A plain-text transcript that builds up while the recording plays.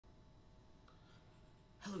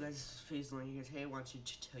Hello guys, this is DELORIan here. Today I want to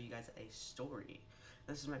tell you guys a story.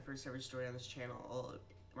 This is my first ever story on this channel.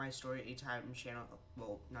 My story 8-time channel,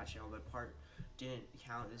 well, not channel, but part didn't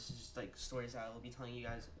count. This is just like stories that I will be telling you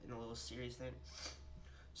guys in a little series thing.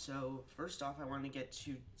 So, first off, I want to get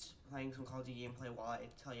to playing some Call of Duty gameplay while I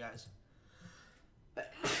tell you guys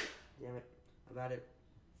damn it, about it.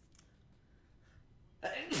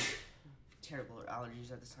 Terrible allergies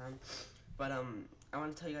at this time. But I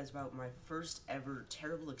want to tell you guys about my first ever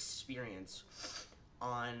terrible experience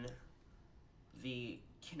on the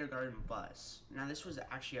kindergarten bus. Now this was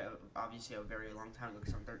actually obviously a very long time ago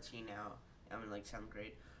because I'm 13 now. I'm in like 7th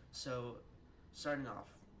grade. So starting off,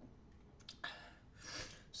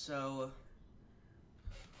 so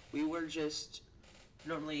we were just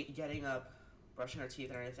normally getting up, brushing our teeth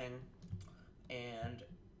and everything, and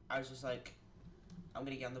I was just like, I'm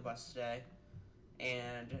gonna get on the bus today,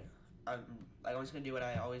 and I'm just gonna do what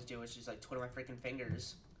I always do, which is like twiddle my freaking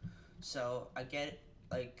fingers. So I get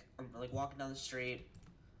I'm like walking down the street,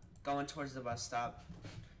 going towards the bus stop,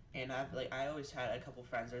 and I always had a couple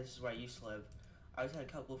friends there. This is where I used to live. I always had a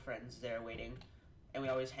couple friends there waiting, and we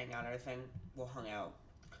always hang out and everything. We'll hung out.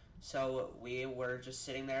 So we were just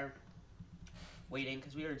sitting there waiting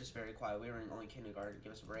because we were just very quiet. We were in only kindergarten.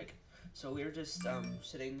 Give us a break. So we were just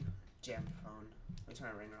sitting. Jam phone. Let me turn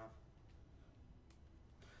my ringer off.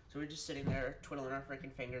 So we were just sitting there twiddling our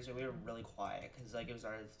freaking fingers, and we were really quiet because like it was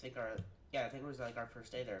I think it was like our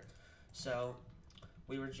first day there. So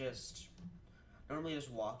we were just normally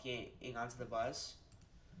just walking onto the bus.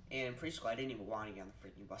 And in preschool, I didn't even want to get on the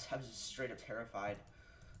freaking bus. I was just straight up terrified.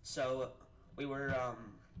 So we were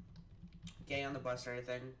getting on the bus and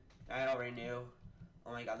everything. I already knew,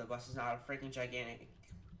 oh my god, the bus is not a freaking gigantic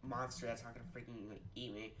monster that's not gonna freaking like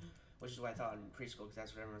eat me, which is what I thought in preschool because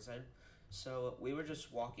that's what everyone said. So we were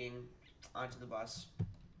just walking onto the bus,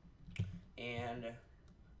 and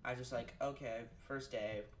I was just like, okay, first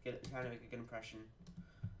day, trying to make a good impression.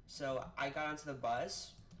 So I got onto the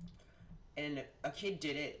bus, and a kid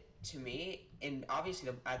did it to me, and obviously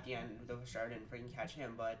at the end the bus driver didn't freaking catch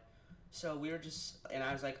him, but so we were just, and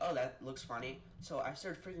I was like, oh, that looks funny. So I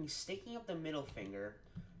started freaking sticking up the middle finger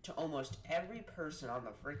to almost every person on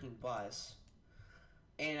the freaking bus.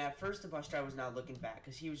 And at first the bus driver was not looking back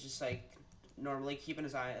because he was just like normally keeping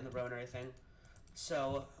his eye on the road and everything.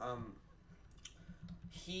 So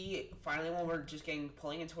he finally, when we're just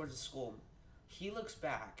pulling in towards the school, he looks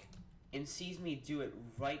back and sees me do it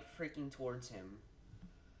right freaking towards him.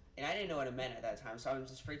 And I didn't know what it meant at that time, so I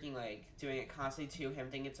was just freaking like doing it constantly to him,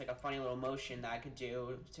 thinking it's like a funny little motion that I could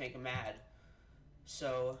do to make him mad.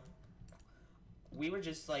 So we were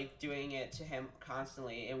just like doing it to him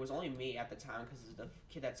constantly. It was only me at the time because the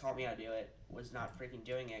kid that taught me how to do it was not freaking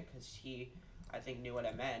doing it because he, I think, knew what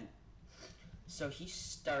I meant. So he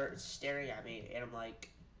starts staring at me, and I'm like,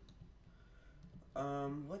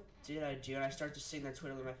 what did I do? And I start just sitting there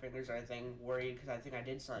twiddling my fingers and everything, worried because I think I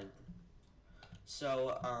did something.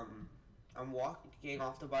 So I'm walking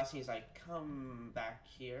off the bus, and he's like, come back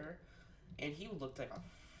here. And he looked like a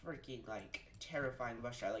freaking like terrifying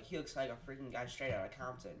bus driver. Like he looks like a freaking guy straight out of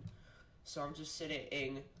Compton. So I'm just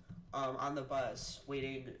sitting on the bus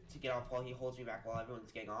waiting to get off while he holds me back while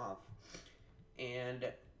everyone's getting off.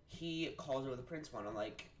 And he calls over the principal, and I'm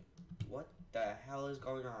like, what the hell is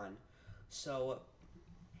going on? So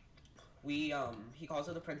he calls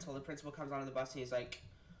over the principal comes onto the bus, and he's like,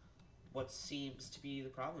 what seems to be the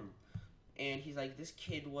problem? And he's like, this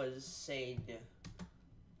kid was saying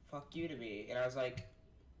fuck you to me. And I was like,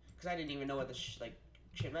 because I didn't even know what the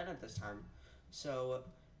shit meant at this time. So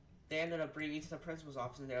they ended up bringing me to the principal's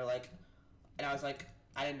office, and they're like, and I was like,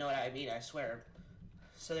 I didn't know what I mean, I swear.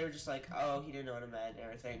 So they were just like, oh, he didn't know what it meant and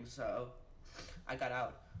everything. So I got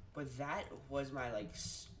out. But that was my like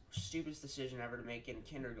stupidest decision ever to make in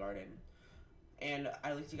kindergarten. And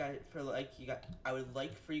I would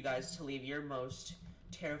like for you guys to leave your most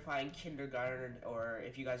terrifying kindergarten, or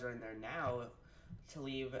if you guys are in there now, to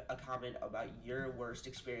leave a comment about your worst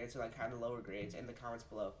experience or like kind of lower grades in the comments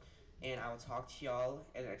below. And I will talk to y'all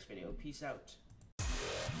in the next video. Peace out.